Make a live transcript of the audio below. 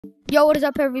Yo, what is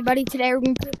up, everybody? Today we're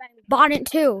going to play Bonnet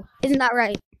 2. Isn't that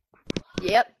right?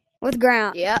 Yep. With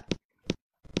Grant. Yep.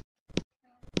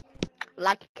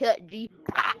 Like a cut, G.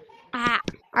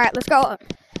 Alright, let's go.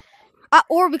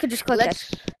 Or we could just click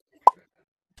this.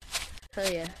 Oh,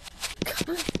 yeah.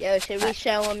 Yo, should we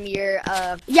show them your,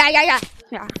 Yeah.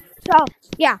 So,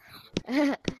 yeah.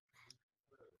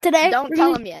 Today, Don't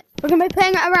tell them yet. We're going to be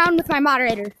playing around with my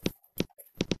moderator.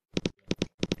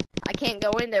 I can't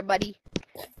go in there, buddy.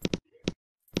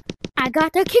 I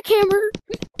got the kick hammer.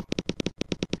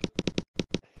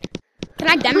 Can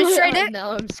I demonstrate it?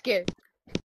 No, I'm scared.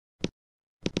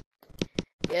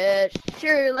 Yeah,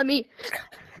 sure, let me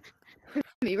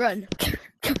run.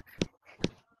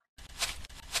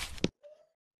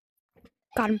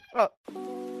 Got him. Oh.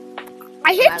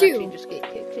 I hit you. Just get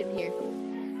kicked in here.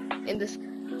 In this.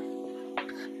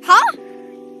 Huh?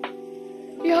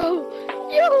 Yo,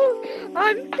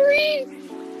 I'm free.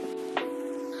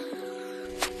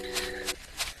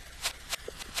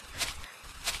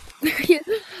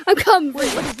 I'm coming.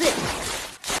 Wait, what is this?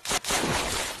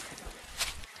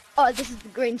 Oh, this is the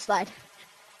green slide.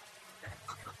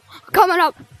 Coming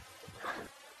up.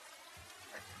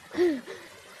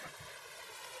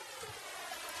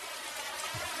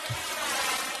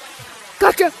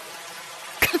 Gotcha.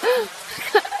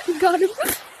 Got him.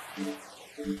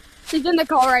 He's in the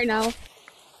car right now.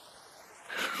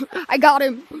 I got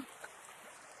him.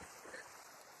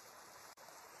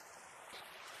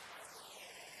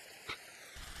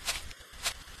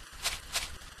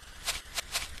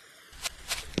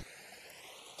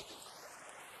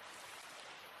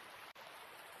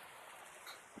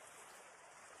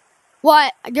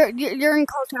 What? You're in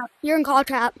call trap. You're in call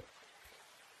trap.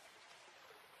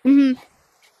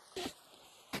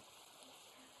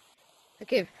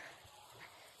 Okay.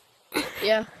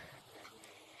 Yeah.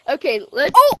 Okay,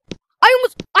 let's. Oh!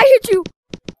 I hit you.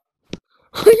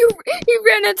 He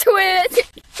ran into it.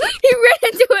 He ran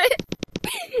into it.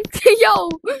 Yo.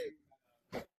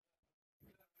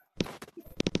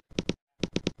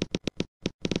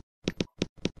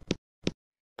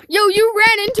 Yo, you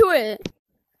ran into it.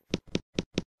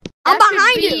 I'm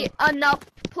behind you.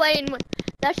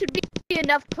 That should be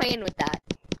enough playing with that.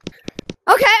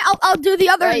 Okay, I'll do the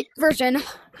other version.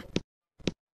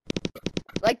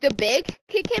 Like the big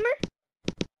kick hammer?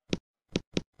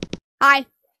 Hi.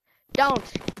 Don't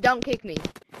kick me.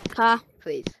 Huh?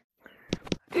 Please.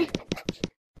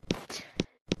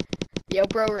 Yo,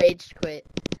 bro, rage quit.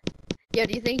 Yo,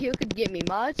 do you think you could get me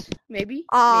mods? Maybe?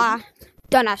 Maybe?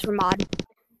 Don't ask for mod.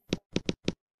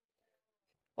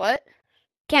 What?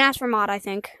 Can't ask for mod, I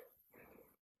think.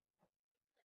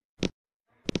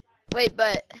 Wait,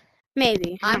 but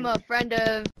maybe. I'm a friend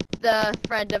of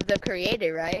the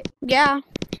creator, right? Yeah.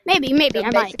 Maybe. So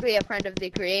I'm basically a friend of the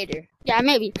creator. Yeah,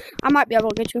 maybe. I might be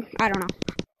able to get you. I don't know.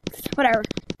 Whatever.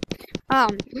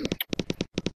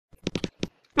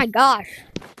 My gosh.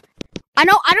 I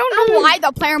don't know why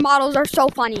the player models are so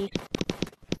funny.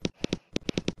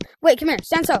 Wait, come here.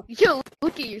 Stand so. Yo,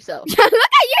 look at yourself. Look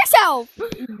at yourself.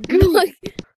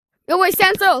 Yo, wait,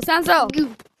 stand still. Stand still.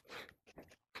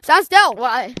 Stand still.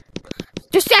 Why?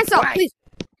 Just stand still, Why? please.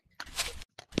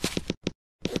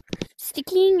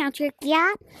 Sticking out your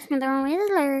gap and the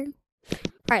Riddler.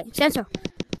 Alright, stand still.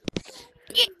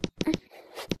 I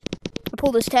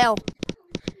pulled his tail.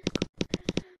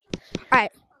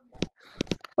 Alright.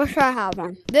 What should I have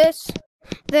on? This,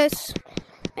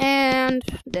 and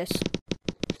this.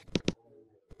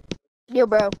 Yo,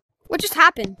 bro. What just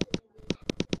happened?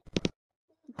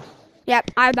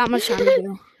 Yep, I have that much shiny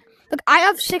goo. Look, I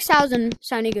have 6,000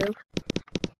 shiny goo.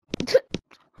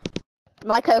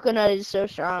 My coconut is so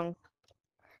strong.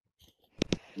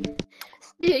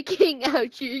 Sticking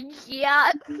out your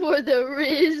yacht for the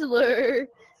Rizzler.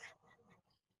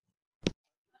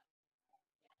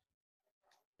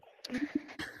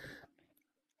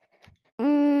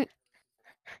 I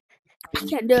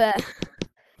can't do it.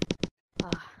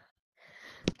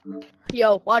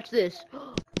 Yo, watch this.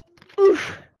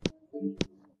 Oof.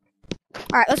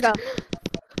 Alright, let's go.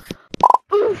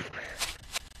 Oof.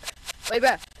 Wait,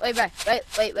 bro. Wait,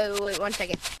 1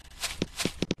 second.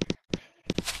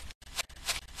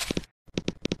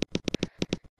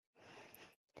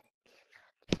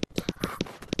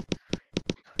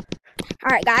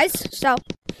 Alright, guys, so.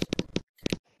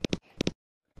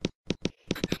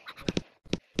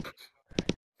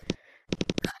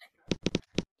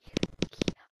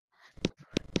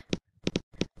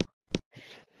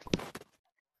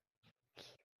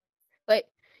 Wait.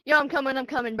 Yo, I'm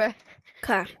coming, bro.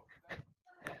 Okay.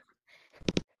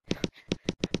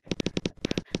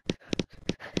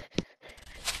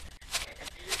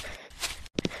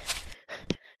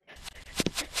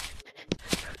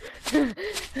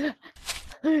 Okay.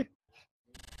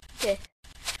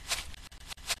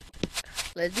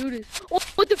 Let's do this. Oh,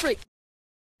 what the freak?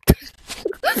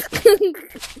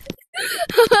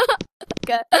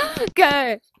 Okay.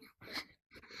 Okay.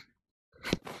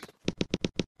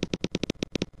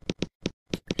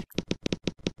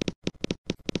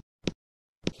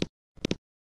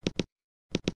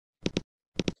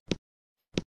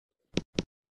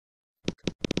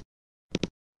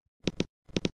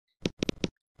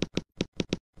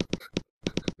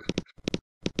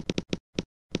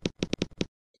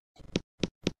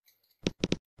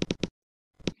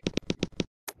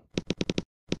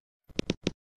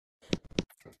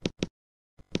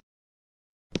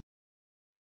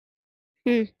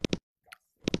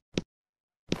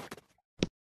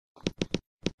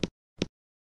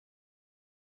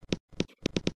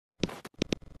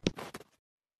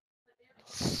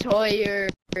 Sawyer.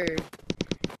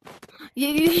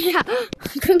 Yeah.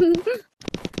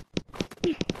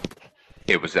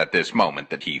 It was at this moment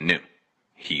that he knew.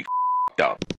 He f***ed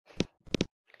up.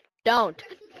 Don't.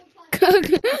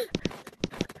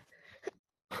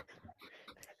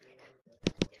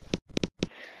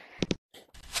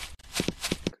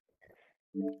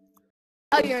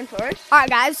 Oh, you're in first? Alright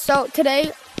guys, so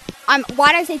today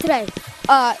why did I say today?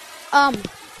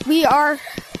 We are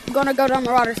gonna go down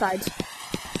the water sides.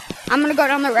 I'm gonna go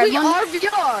down the red We one. are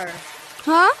VR.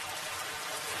 Huh?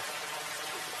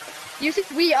 You said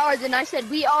we are, then I said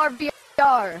we are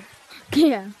VR.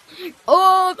 Yeah.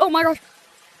 Oh my gosh.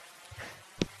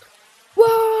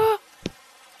 Whoa.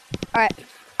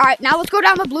 Alright, now let's go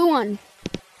down the blue one.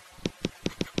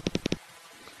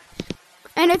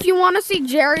 And if you want to see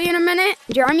Jeremy,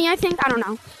 I think, I don't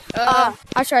know.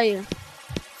 I'll show you.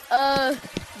 I'll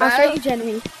show you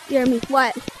Jeremy.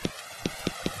 What?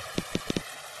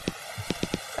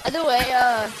 By the way,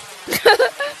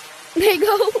 There you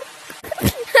go.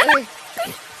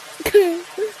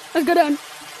 Let's go down.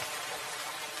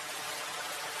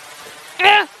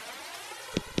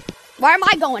 Why am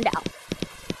I going down?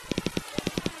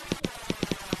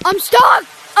 I'm stuck!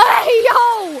 Hey,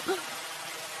 yo!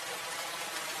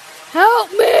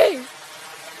 Help me!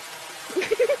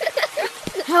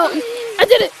 Help me. I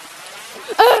did it!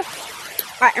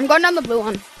 Alright, I'm going down the blue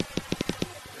one.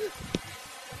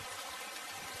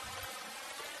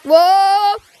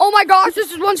 Whoa! Oh my gosh,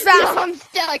 this one's fast! I'm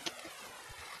stuck.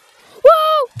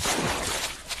 Whoa!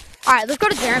 Alright, let's go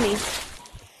to Jeremy.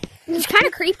 It's kind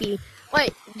of creepy.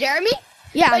 Wait, Jeremy?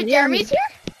 Yeah, Wait, Jeremy's here?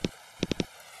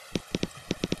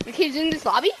 He's in this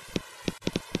lobby?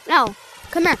 No,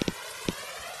 come here.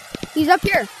 He's up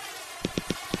here.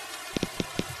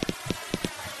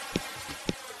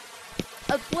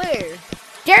 Up where?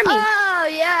 Jeremy. Oh,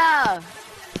 yeah.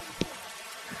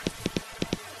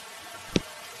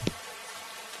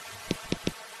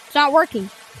 It's not working.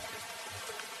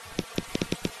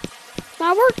 It's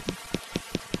not working.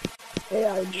 Hey,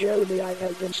 I'm Jeremy. I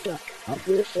have been stuck up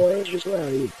here for ages.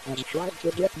 Larry has tried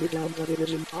to get me down, but it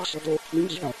is impossible.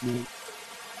 Please help me.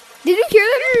 Did you hear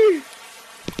that?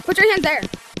 Put your hands there.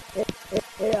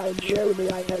 Hey, I'm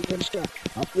Jeremy. I have been stuck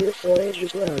up here for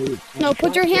ages. Larry. No,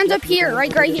 put your hands up here,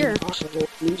 right here. Impossible.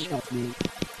 Please help me.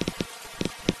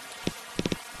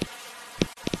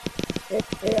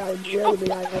 Hey, I'm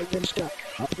Jeremy. I have been stuck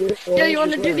up here for ages. Yeah, you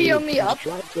want to video me up?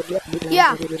 Tried to get me down,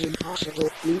 Yeah. but it is impossible.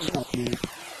 Please help me.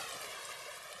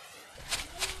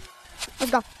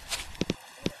 Let's go.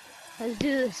 Let's do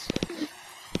this.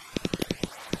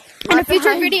 In a future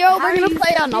behind- video, how we're are gonna you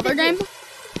play so another good at game. this?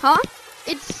 Huh?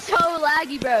 It's so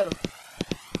laggy, bro.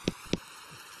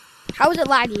 How is it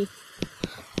laggy?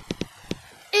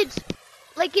 It's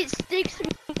like it sticks me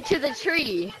to the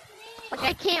tree. Like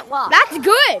I can't walk. That's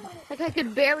good. Like I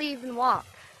could barely even walk.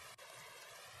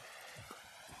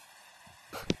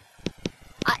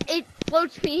 It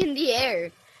floats me in the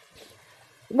air.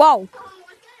 Whoa.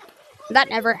 That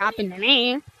never happened to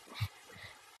me.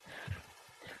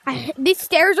 These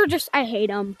stairs are just, I hate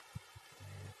them.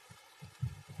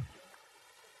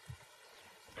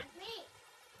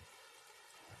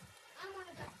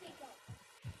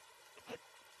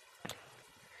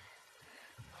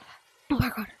 Oh my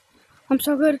god. I'm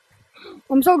so good.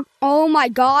 Oh my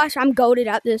gosh, I'm goated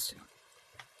at this.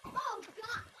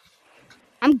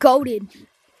 I'm goated.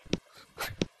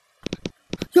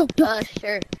 Yo,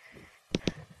 Sure.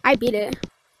 I beat it.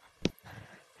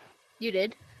 You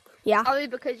did? Yeah. Probably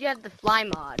because you have the fly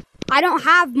mod. I don't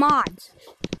have mods.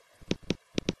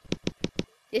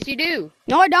 Yes, you do.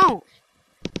 No, I don't.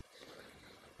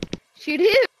 Yes, you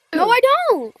do. No, I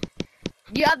don't.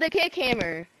 You have the kick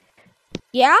hammer,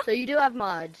 Yeah? so you do have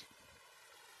mods.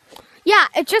 Yeah,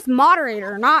 it's just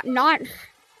moderator, not.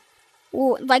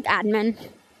 Well, like admin.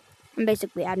 I'm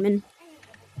basically admin.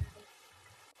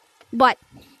 But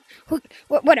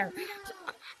whatever.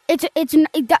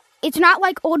 It's not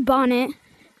like old bonnet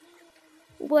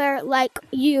where like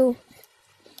you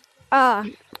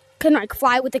can like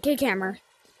fly with the kick hammer.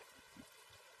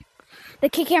 The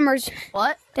kick hammer's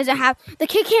What? doesn't have the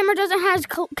kick hammer doesn't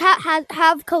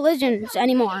have collisions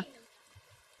anymore.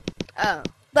 Oh.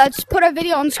 Let's put a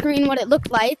video on screen what it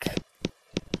looked like.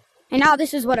 And now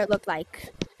this is what it looked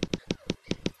like.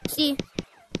 See?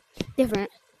 Different.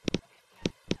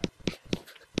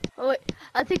 Oh, wait.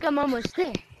 I think I'm almost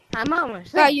there. I'm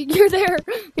almost there. Yeah, you're there.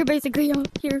 You're basically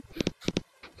here.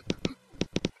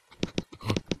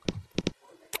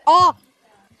 Oh!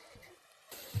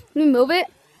 Can you move it?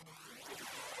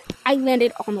 I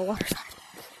landed on the water side.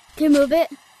 Can you move it?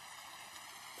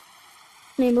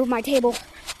 Let me move my table.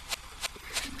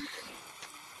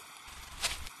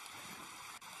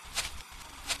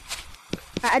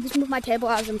 I just moved my table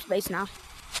out of some space now.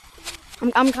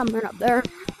 I'm coming up there.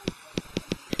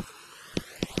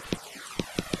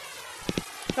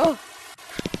 Oh,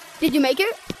 did you make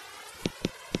it?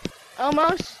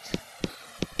 Almost.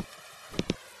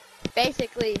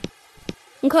 Basically.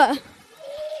 Okay.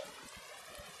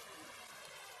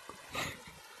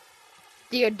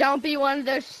 Dear, don't be one of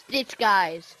those stitch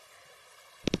guys.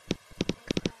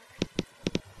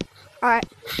 Alright.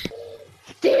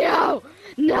 Theo!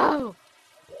 No!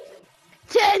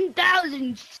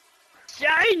 10,000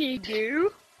 shiny goo!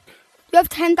 You have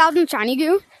 10,000 shiny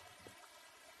goo?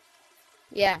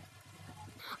 Yeah.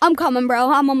 I'm coming, bro.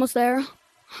 I'm almost there.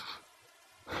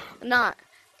 Not.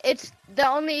 It's the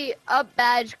only up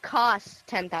badge costs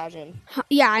 10,000.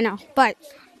 Yeah, I know, but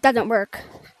it doesn't work.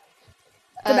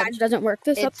 The badge doesn't work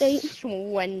this update.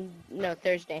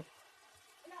 Thursday.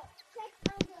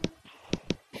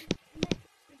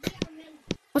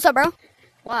 What's up, bro?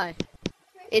 Why?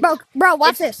 Bro, watch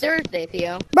it's this. Thursday,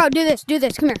 Theo. Bro, do this.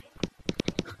 Come here.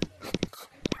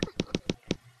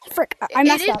 Frick, I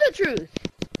messed up. It is the truth.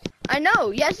 I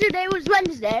know. Yesterday was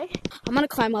Wednesday. I'm gonna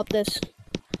climb up this.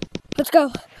 Let's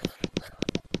go.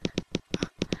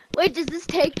 Wait, does this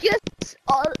take us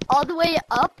all the way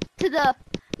up to the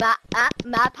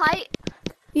map height?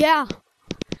 Yeah.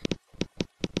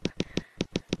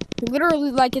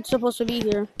 Literally like it's supposed to be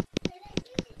here.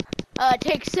 It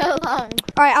takes so long.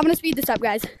 Alright, I'm gonna speed this up,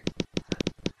 guys.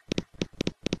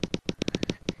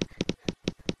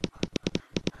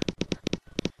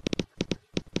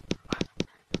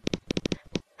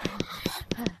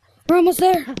 We're almost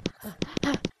there.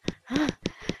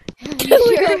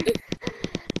 Sure?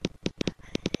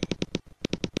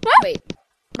 Wait,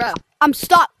 bro. I'm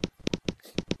stuck.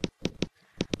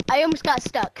 I almost got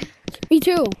stuck. Me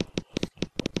too.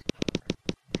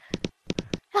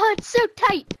 Oh, it's so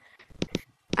tight.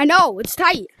 I know, it's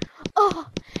tight. Oh,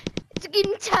 it's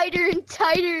getting tighter and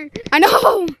tighter. I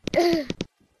know.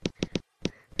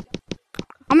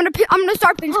 I'm gonna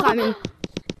start pinch climbing.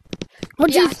 Oh,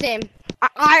 yeah, geez. same.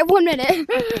 I have 1 minute.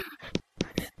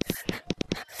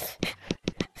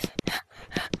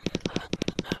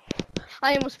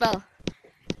 I almost fell.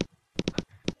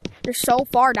 You're so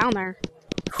far down there.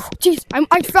 Jeez,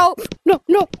 I fell. No.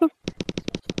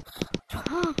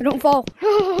 I don't fall.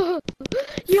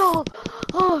 Yo,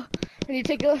 I need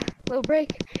to take a little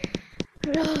break.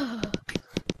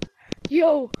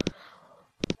 Yo,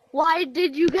 why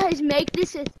did you guys make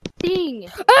this a thing?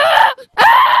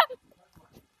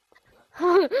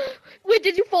 Wait,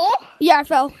 did you fall? Yeah, I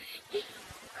fell.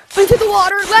 Into the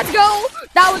water. Let's go.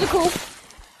 That was cool.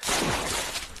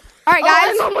 All right,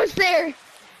 guys.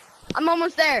 I'm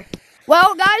almost there.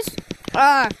 Well, guys,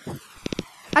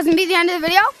 that's gonna be the end of the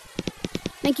video.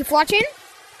 Thank you for watching,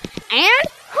 and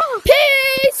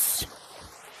peace.